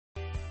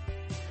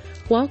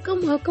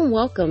Welcome, welcome,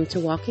 welcome to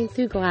Walking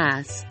Through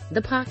Glass,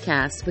 the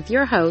podcast with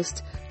your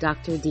host,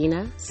 Dr.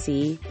 Dina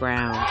C.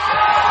 Brown.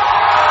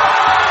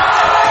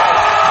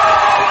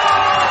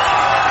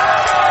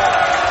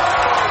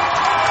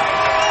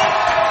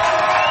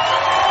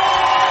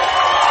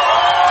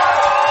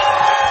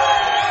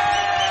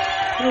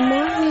 Good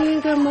morning,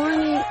 good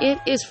morning. It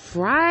is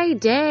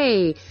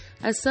Friday,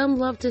 as some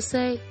love to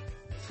say,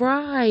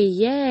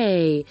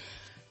 Fry-yay.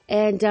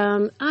 And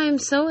I am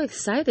so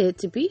excited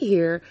to be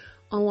here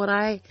on what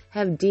I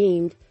have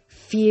deemed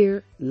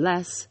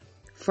Fearless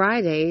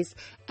Fridays.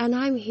 And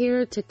I'm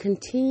here to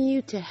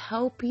continue to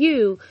help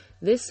you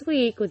this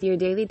week with your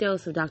daily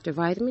dose of Dr.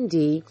 Vitamin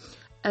D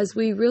as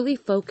we really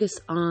focus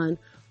on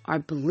our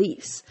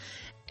beliefs.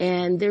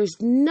 And there's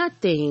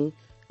nothing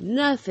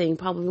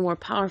probably more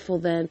powerful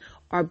than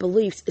our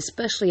beliefs,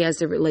 especially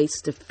as it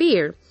relates to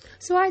fear.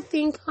 So I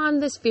think on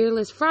this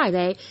Fearless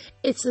Friday,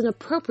 it's an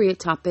appropriate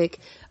topic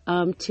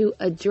to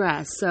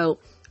address. So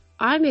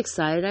I'm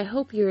excited. I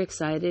hope you're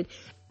excited.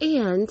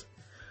 And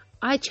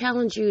I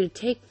challenge you to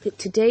take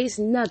today's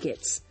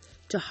nuggets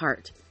to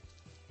heart.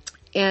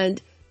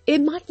 And it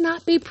might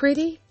not be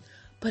pretty,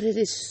 but it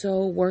is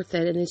so worth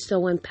it. And it's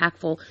so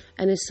impactful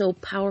and it's so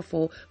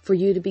powerful for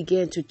you to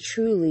begin to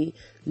truly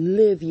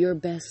live your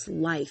best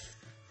life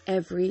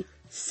every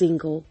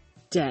single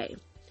day.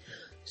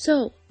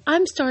 So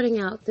I'm starting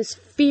out this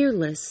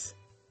Fearless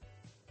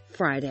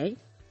Friday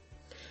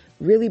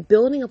really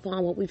building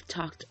upon what we've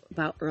talked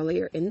about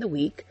earlier in the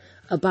week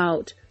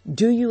about,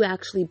 do you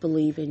actually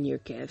believe in your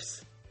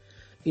gifts?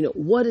 You know,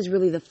 what is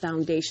really the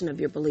foundation of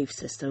your belief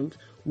systems?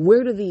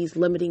 Where do these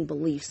limiting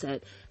beliefs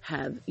that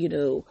have,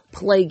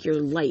 plagued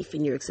your life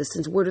and your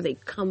existence, where do they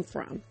come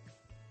from?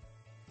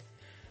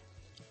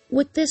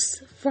 With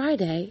this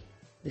Friday,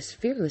 this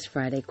Fearless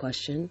Friday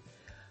question,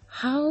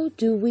 how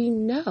do we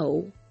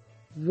know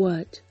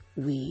what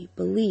we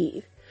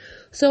believe?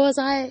 So as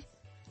I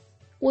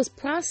was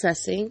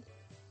processing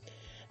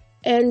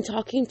and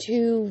talking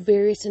to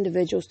various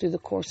individuals through the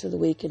course of the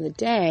week and the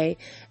day,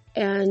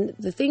 and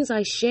the things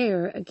I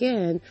share,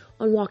 again,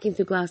 on Walking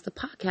Through Glass, the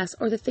podcast,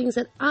 are the things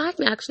that I'm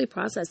actually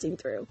processing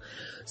through.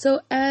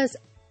 So as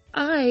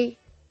I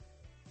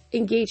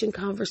engage in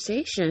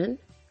conversation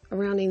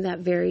surrounding that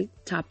very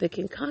topic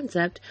and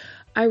concept,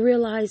 I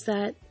realize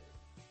that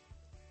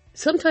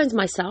sometimes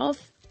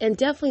myself, and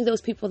definitely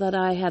those people that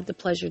I had the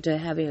pleasure to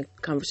having a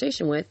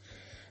conversation with,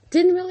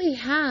 didn't really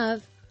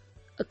have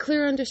a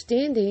clear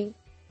understanding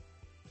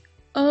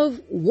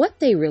of what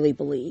they really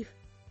believe.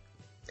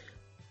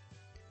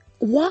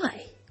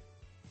 Why?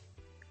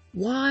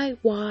 Why?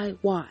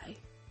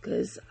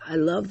 Because I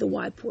love the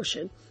why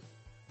portion.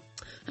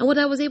 And what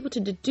I was able to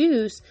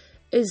deduce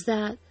is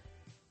that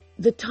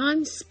the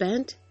time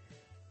spent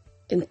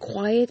in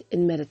quiet,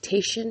 in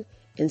meditation,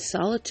 in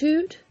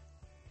solitude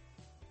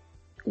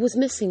was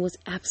missing, was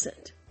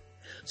absent.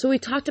 So we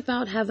talked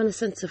about having a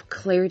sense of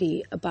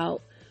clarity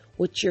about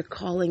what your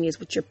calling is,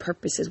 what your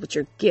purpose is, what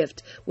your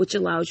gift, which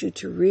allows you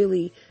to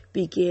really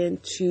begin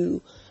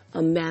to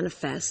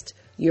manifest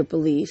your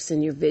beliefs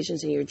and your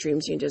visions and your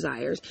dreams and your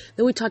desires.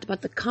 Then we talked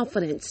about the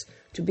confidence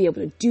to be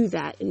able to do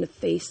that in the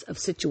face of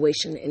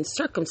situation and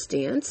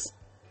circumstance.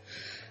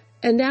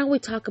 And now we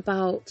talk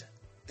about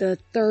the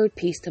third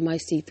piece to my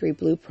C3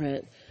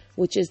 blueprint,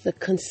 which is the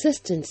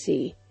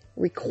consistency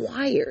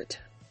required.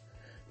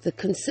 The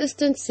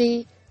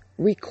consistency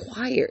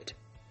required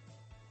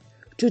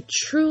to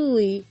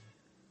truly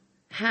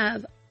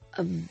have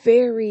a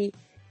very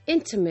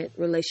intimate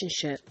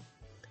relationship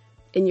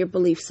in your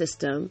belief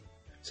system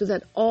so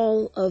that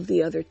all of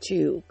the other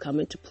two come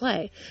into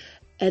play.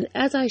 And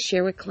as I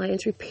share with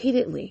clients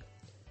repeatedly,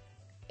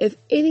 if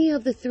any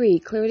of the three,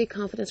 clarity,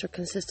 confidence, or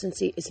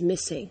consistency, is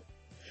missing,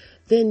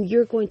 then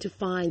you're going to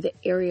find the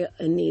area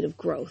in need of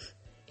growth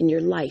in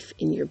your life,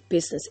 in your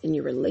business, in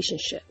your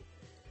relationship,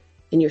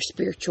 in your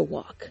spiritual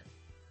walk.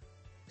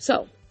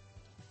 So,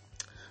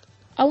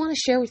 I want to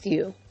share with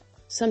you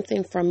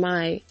something from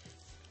my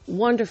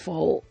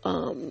wonderful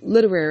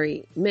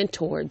literary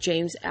mentor,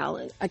 James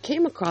Allen. I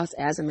came across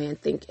As a Man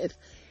Thinketh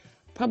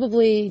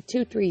probably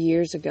 2-3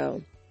 years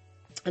ago,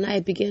 and I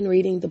began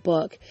reading the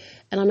book,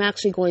 and I'm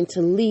actually going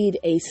to lead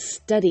a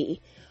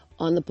study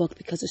on the book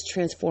because it's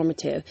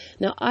transformative.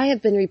 Now, I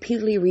have been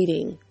repeatedly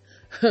reading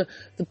the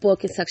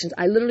book in sections.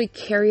 I literally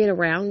carry it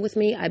around with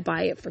me. I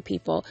buy it for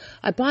people.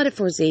 I bought it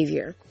for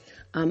Xavier,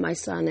 my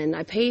son, and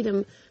I paid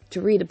him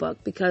to read a book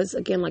because,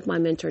 again, like my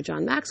mentor,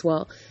 John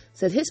Maxwell,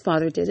 said his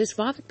father did. His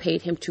father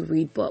paid him to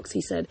read books.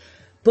 He said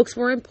books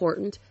were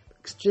important,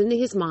 extending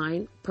his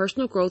mind,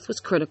 personal growth was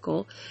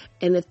critical,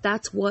 and if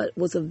that's what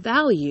was of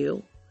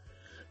value,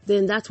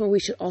 then that's where we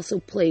should also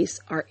place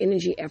our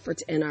energy,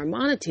 efforts, and our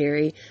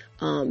monetary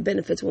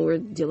benefits when we're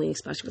dealing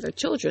especially with our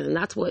children. And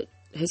that's what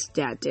his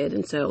dad did.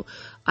 And so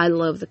I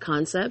love the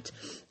concept.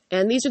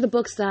 And these are the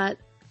books that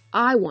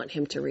I want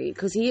him to read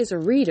because he is a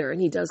reader and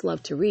he does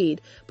love to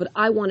read, but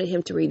I wanted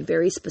him to read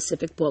very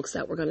specific books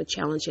that were going to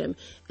challenge him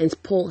and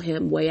pull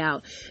him way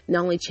out.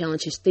 Not only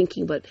challenge his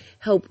thinking, but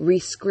help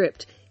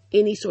re-script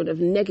any sort of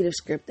negative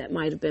script that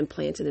might have been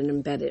planted and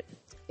embedded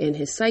in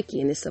his psyche,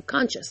 in his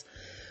subconscious.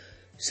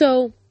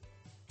 So,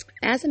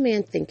 As a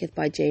Man Thinketh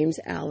by James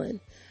Allen,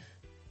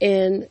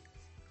 in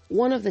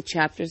one of the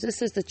chapters,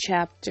 this is the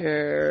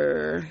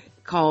chapter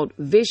called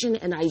Vision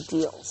and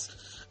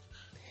Ideals.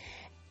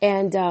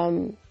 And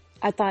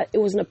I thought it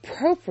was an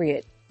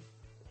appropriate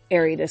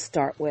area to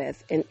start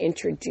with and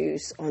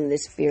introduce on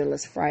this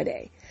Fearless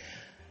Friday.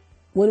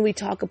 When we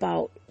talk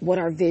about what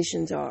our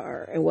visions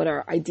are and what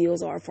our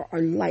ideals are for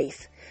our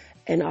life,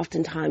 and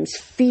oftentimes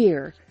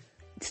fear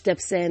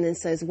steps in and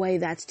says, wait,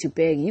 that's too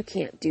big. You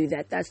can't do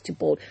that. That's too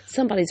bold.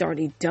 Somebody's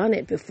already done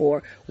it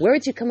before. Where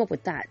did you come up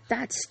with that?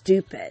 That's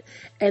stupid.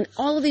 And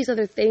all of these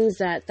other things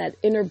that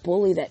inner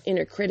bully, that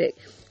inner critic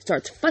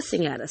starts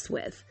fussing at us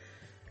with,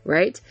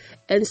 right?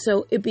 And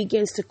so it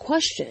begins to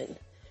question,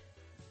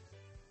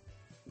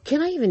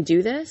 can I even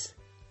do this?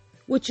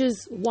 Which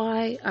is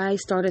why I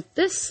started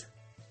this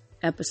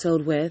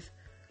episode with,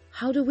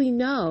 how do we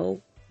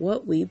know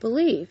what we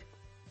believe?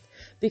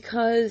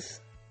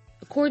 Because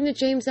according to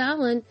James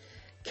Allen,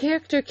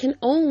 character can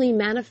only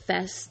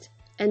manifest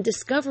and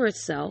discover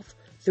itself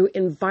through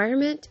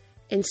environment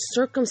and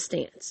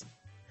circumstance.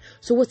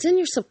 So what's in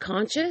your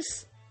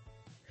subconscious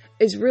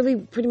is really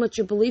pretty much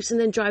your beliefs, and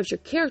then drives your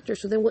character.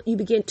 So then what you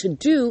begin to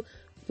do,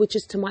 which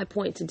is to my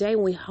point today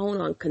when we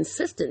hone on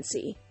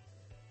consistency,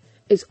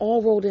 is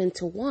all rolled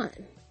into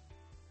one.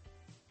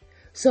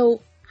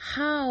 So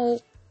how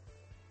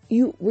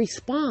you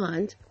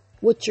respond,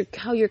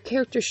 how your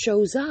character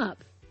shows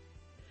up,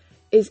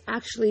 is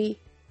actually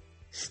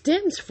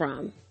stems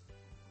from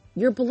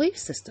your belief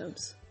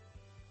systems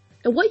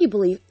and what you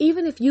believe.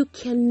 Even if you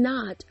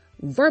cannot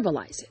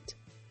verbalize it,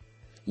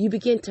 you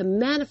begin to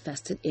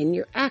manifest it in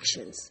your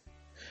actions.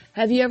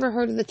 Have you ever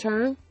heard of the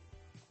term,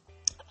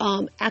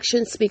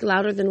 actions speak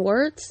louder than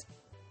words?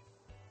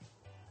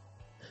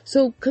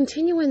 So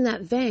continue in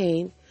that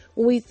vein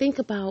when we think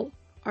about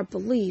our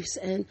beliefs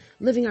and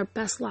living our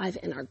best life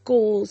and our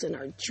goals and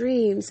our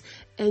dreams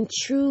and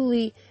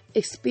truly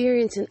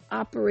experience and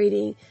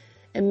operating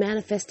and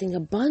manifesting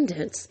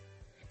abundance.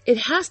 It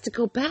has to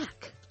go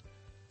back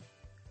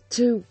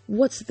to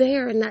what's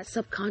there in that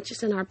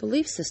subconscious and our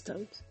belief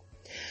systems.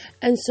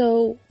 And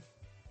so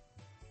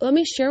let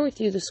me share with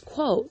you this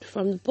quote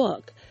from the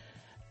book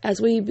as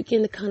we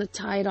begin to kind of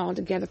tie it all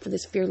together for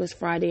this Fearless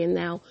Friday. And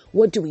now,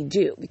 what do we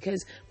do?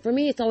 Because for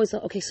me, it's always,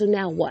 okay, so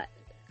now what?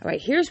 All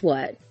right, here's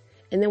what.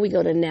 And then we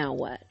go to now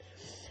what.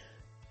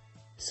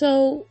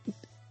 So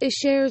it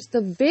shares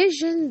the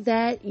vision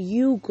that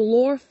you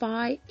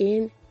glorify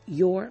in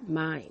your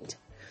mind,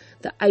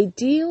 the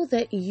ideal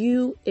that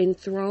you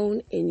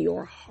enthrone in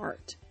your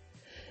heart.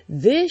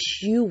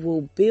 This you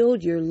will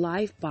build your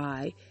life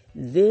by.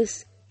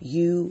 This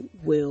you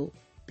will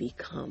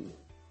become.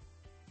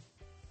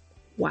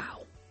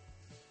 Wow.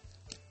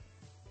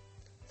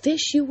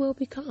 This you will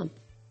become.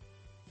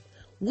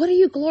 What are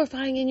you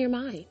glorifying in your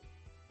mind?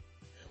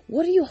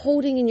 What are you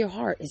holding in your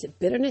heart? Is it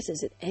bitterness?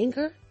 Is it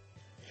anger?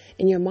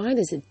 In your mind,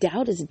 is it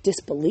doubt? Is it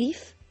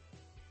disbelief?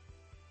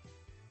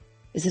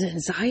 Is it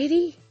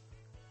anxiety?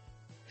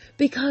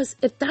 Because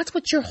if that's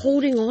what you're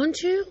holding on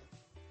to,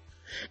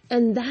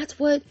 and that's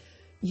what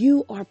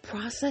you are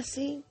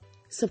processing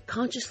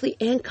subconsciously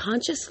and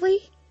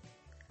consciously,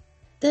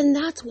 then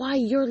that's why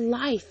your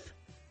life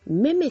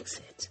mimics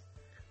it.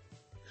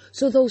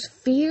 So those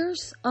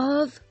fears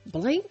of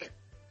blank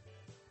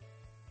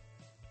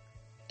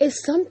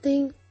is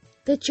something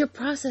that you're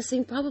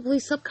processing probably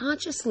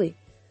subconsciously.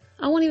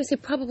 I won't even say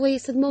probably, I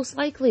said most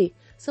likely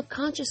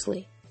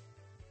subconsciously.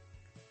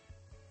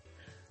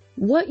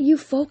 What you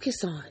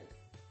focus on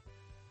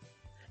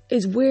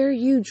is where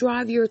you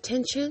drive your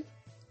attention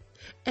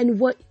and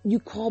what you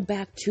call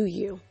back to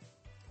you.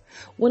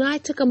 When I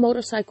took a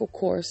motorcycle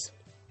course,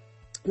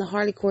 the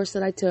Harley course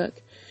that I took,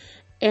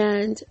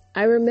 and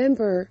I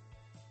remember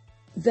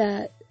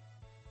that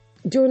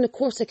during the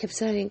course I kept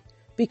saying,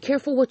 be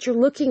careful what you're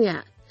looking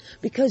at,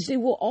 because it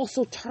will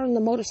also turn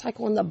the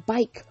motorcycle and the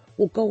bike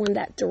will go in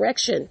that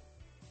direction.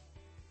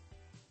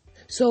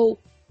 So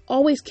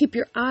always keep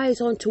your eyes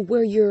onto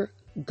where you're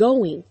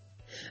going.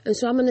 And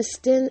so I'm going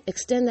to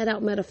extend that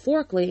out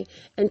metaphorically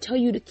and tell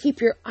you to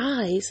keep your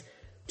eyes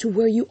to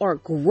where you are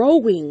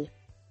growing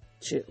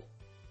to.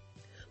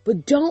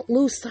 But don't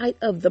lose sight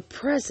of the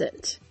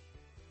present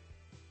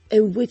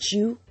in which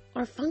you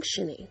are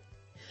functioning,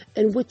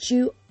 in which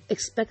you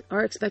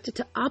are expected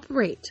to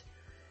operate.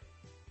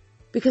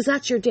 Because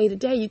that's your day to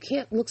day. You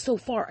can't look so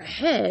far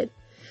ahead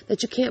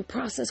that you can't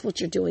process what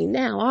you're doing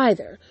now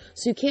either.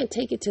 So you can't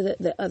take it to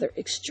the other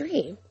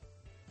extreme.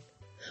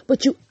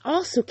 But you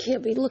also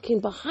can't be looking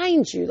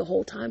behind you the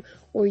whole time,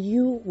 or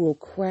you will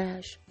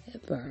crash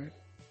and burn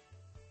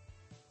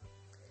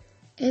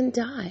and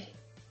die.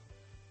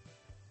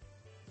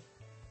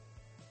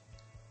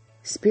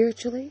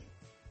 Spiritually,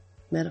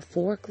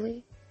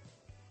 metaphorically,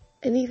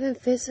 and even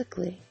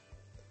physically.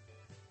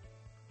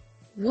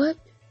 What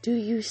do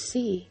you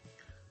see?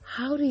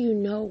 How do you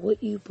know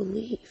what you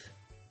believe?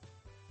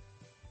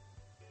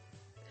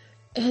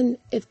 And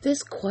if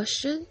this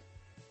question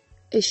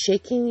is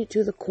shaking you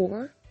to the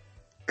core,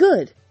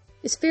 good.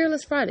 It's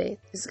Fearless Friday.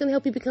 This is going to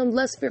help you become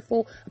less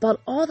fearful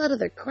about all that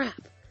other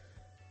crap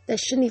that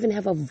shouldn't even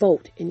have a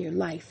vote in your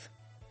life.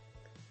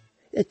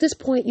 At this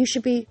point, you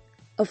should be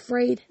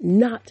afraid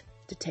not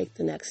to take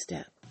the next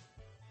step.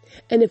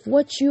 And if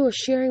what you are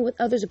sharing with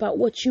others about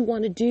what you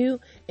want to do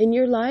in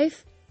your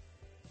life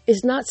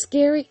is not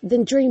scary,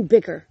 then dream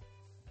bigger.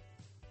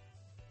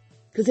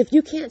 Because if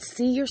you can't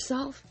see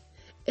yourself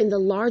in the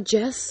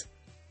largesse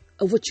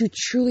of what you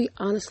truly,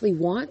 honestly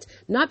want,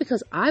 not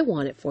because I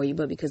want it for you,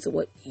 but because of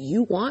what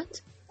you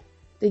want,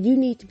 then you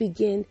need to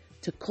begin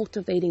to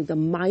cultivating the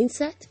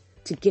mindset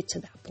to get to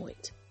that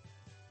point.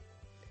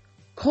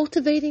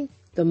 Cultivating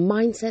the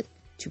mindset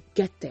to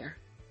get there.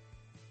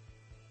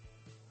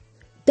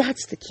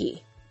 That's the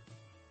key.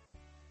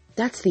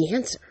 That's the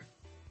answer.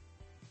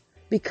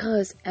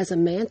 Because as a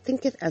man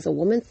thinketh, as a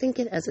woman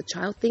thinketh, as a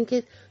child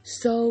thinketh,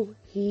 so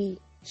he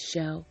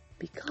shall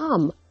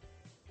become.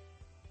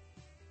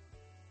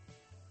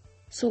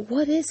 So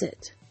what is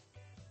it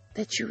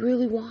that you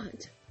really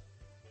want?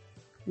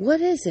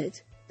 What is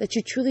it that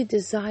you truly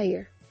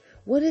desire?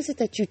 What is it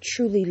that you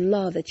truly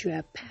love, that you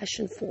have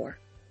passion for?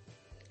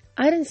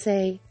 I didn't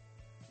say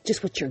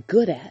just what you're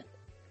good at,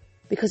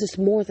 because it's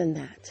more than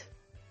that.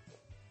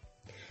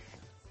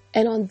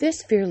 And on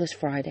this Fearless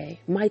Friday,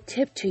 my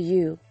tip to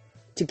you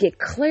to get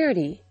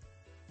clarity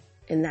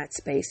in that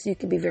space, so you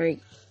can be very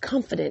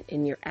confident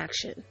in your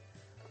action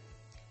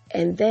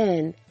and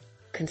then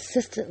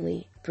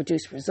consistently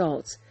produce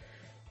results,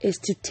 is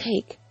to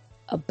take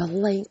a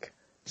blank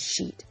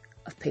sheet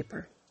of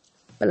paper,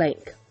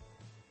 blank,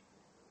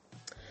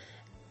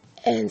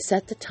 and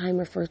set the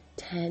timer for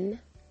 10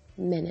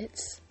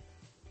 minutes,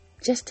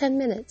 just 10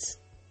 minutes.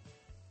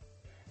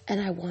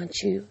 And I want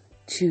you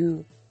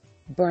to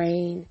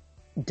brain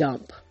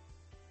dump.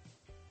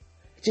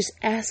 Just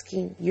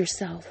asking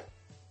yourself,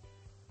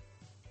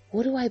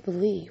 what do I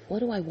believe? What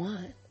do I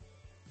want?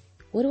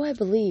 What do I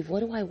believe? What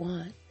do I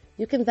want?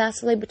 You can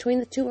vacillate between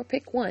the two or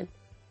pick one.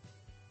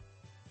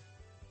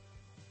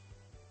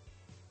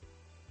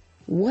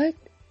 What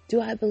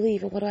do I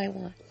believe and what do I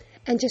want?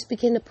 And just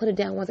begin to put it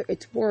down, whether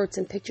it's words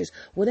and pictures,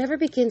 whatever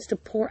begins to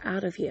pour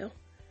out of you.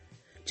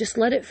 Just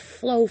let it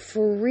flow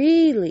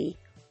freely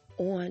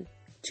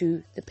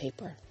onto the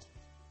paper.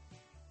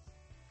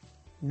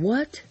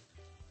 What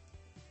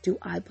do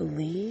I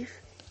believe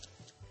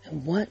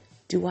and what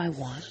do I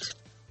want?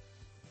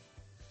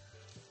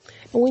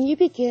 And when you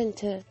begin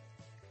to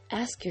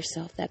ask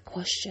yourself that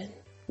question,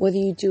 whether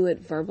you do it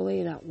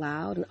verbally and out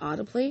loud and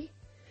audibly,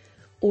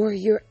 or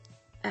you're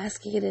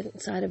asking it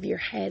inside of your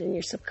head and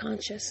your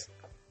subconscious,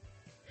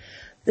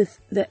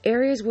 the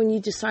areas when you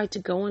decide to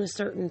go in a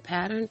certain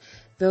pattern,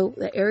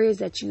 the areas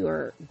that you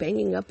are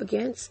banging up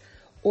against,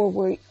 or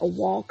where a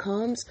wall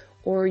comes,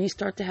 or you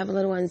start to have a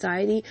little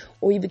anxiety,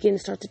 or you begin to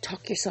start to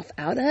talk yourself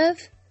out of,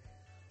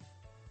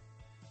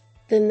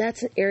 then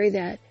that's an area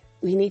that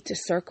we need to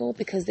circle,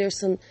 because there's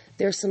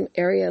some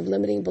area of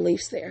limiting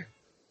beliefs there.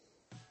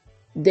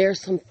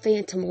 There's some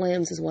phantom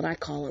limbs, is what I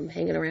call them,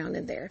 hanging around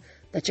in there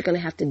that you're going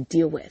to have to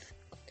deal with.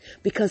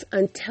 Because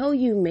until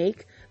you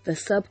make the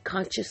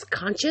subconscious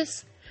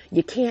conscious,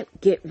 you can't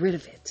get rid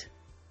of it.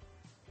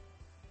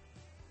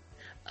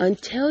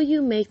 Until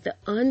you make the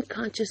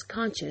unconscious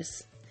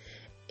conscious,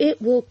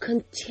 it will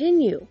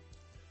continue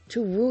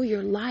to rule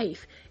your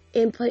life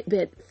and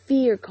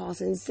fear,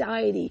 cause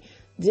anxiety,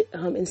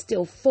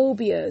 instill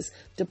phobias,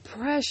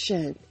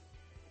 depression,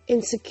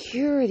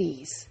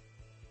 insecurities.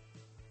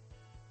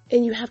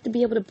 And you have to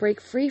be able to break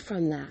free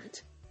from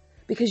that,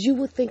 because you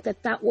would think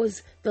that that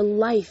was the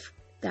life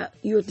that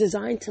you're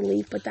designed to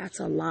lead, but that's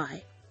a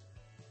lie.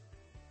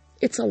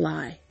 It's a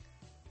lie.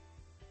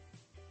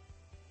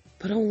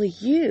 But only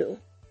you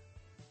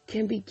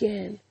can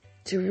begin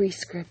to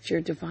re-script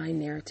your divine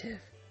narrative.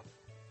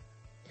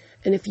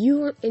 And if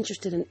you are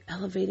interested in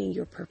elevating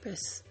your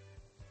purpose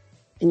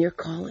and your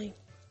calling,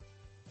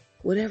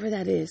 whatever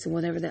that is and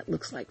whatever that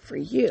looks like for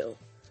you,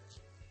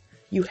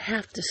 you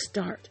have to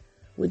start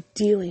with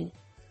dealing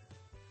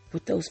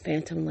with those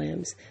phantom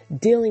limbs,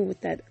 dealing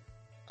with that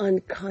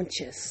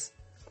unconscious,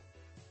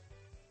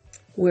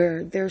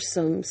 where there's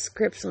some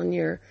scripts on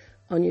your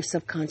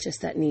subconscious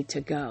that need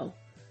to go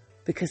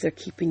because they're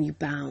keeping you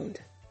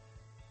bound.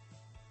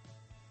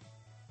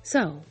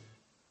 So,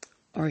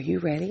 are you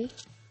ready?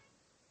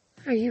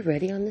 Are you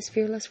ready on this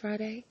Fearless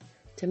Friday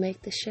to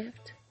make the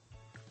shift?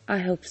 I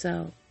hope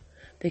so,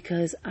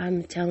 because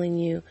I'm telling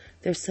you,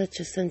 there's such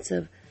a sense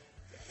of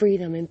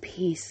freedom and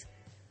peace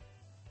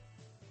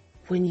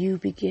when you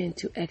begin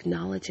to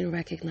acknowledge and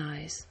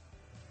recognize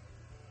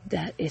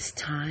that it's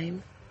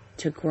time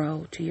to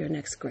grow to your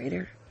next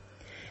greater.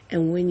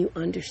 And when you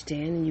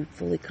understand and you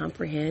fully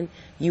comprehend,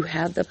 you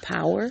have the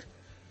power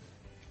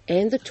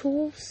and the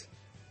tools.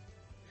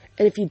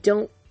 And if you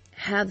don't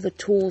have the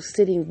tools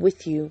sitting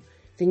with you,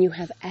 then you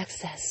have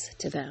access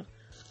to them.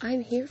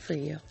 I'm here for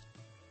you.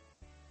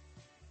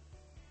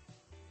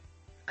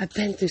 I've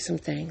been through some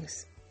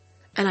things,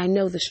 and I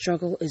know the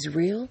struggle is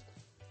real,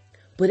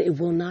 but it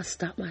will not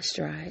stop my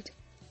stride.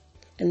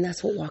 And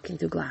that's what walking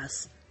through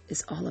glass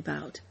is all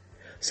about.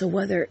 So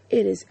whether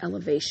it is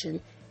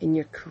elevation in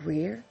your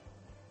career,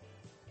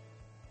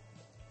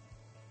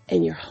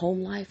 in your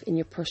home life, in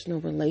your personal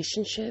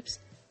relationships,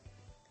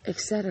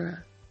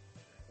 etc.,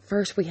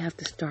 first we have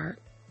to start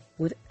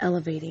with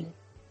elevating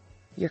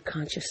your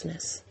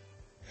consciousness.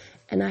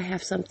 And I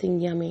have something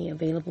yummy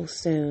available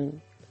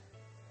soon,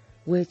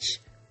 which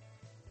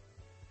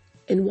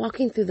in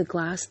walking through the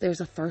glass,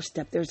 there's a first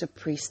step, there's a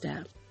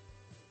pre-step.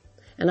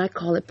 And I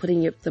call it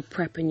putting the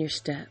prep in your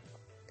step.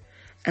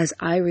 As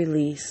I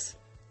release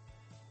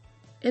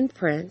in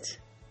print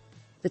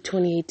the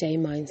 28-day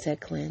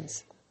mindset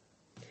cleanse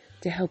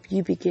to help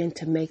you begin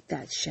to make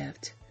that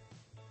shift,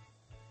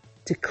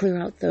 to clear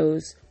out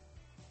those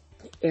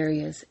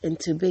areas and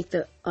to make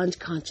the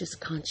unconscious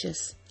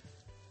conscious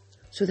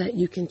so that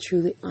you can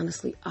truly,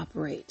 honestly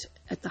operate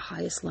at the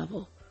highest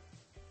level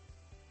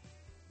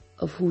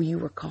of who you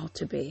were called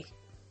to be.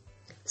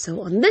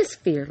 So on this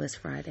Fearless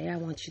Friday, I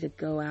want you to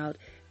go out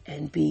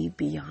and be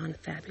beyond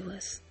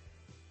fabulous.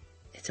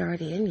 It's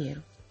already in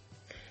you.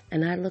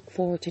 And I look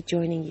forward to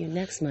joining you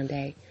next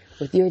Monday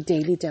with your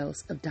daily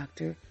dose of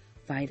Dr.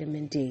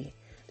 Vitamin D,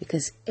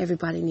 because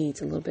everybody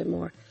needs a little bit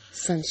more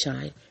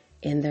sunshine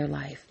in their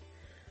life.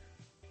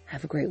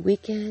 Have a great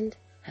weekend.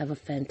 Have a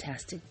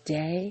fantastic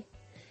day.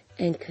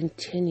 And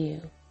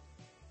continue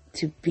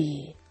to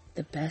be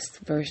the best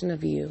version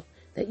of you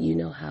that you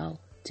know how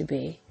to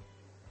be.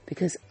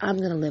 Because I'm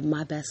going to live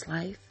my best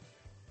life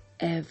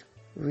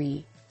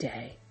every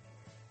day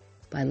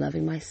by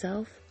loving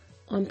myself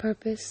on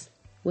purpose,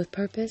 with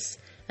purpose,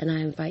 and I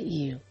invite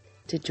you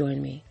to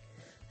join me.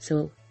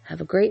 So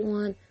have a great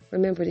one.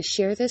 Remember to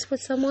share this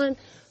with someone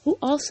who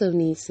also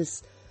needs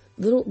that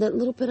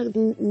little bit of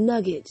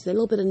nuggets, that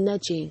little bit of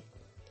nudging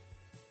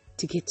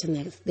to get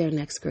to their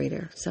next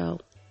grader. So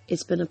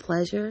it's been a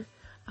pleasure.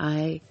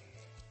 I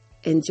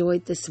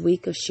enjoyed this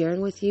week of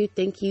sharing with you.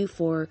 Thank you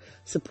for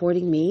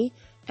supporting me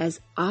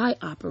as I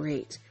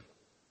operate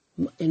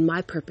in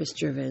my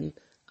purpose-driven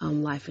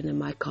life and in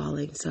my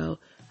calling. So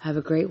have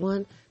a great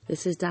one.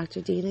 This is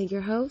Dr. Dina,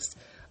 your host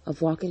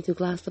of Walking Through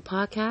Glass, the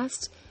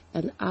podcast,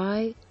 and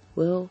I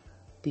will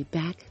be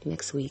back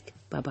next week.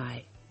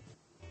 Bye-bye.